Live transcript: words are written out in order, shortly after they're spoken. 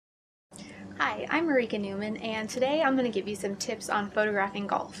Hi, I'm Marika Neumann, and today I'm going to give you some tips on photographing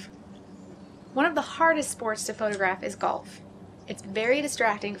golf. One of the hardest sports to photograph is golf. It's very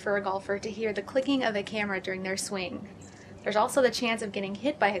distracting for a golfer to hear the clicking of a camera during their swing. There's also the chance of getting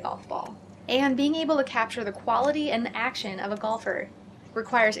hit by a golf ball. And being able to capture the quality and the action of a golfer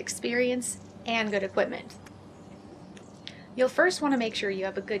requires experience and good equipment. You'll first want to make sure you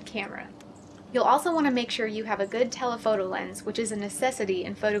have a good camera. You'll also want to make sure you have a good telephoto lens, which is a necessity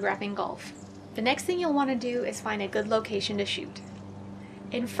in photographing golf. The next thing you'll want to do is find a good location to shoot.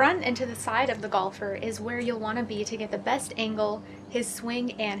 In front and to the side of the golfer is where you'll want to be to get the best angle, his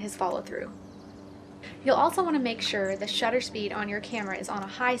swing, and his follow-through. You'll also want to make sure the shutter speed on your camera is on a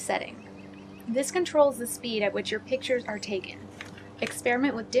high setting. This controls the speed at which your pictures are taken.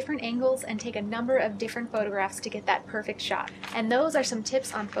 Experiment with different angles and take a number of different photographs to get that perfect shot. And those are some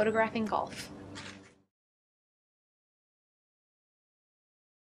tips on photographing golf.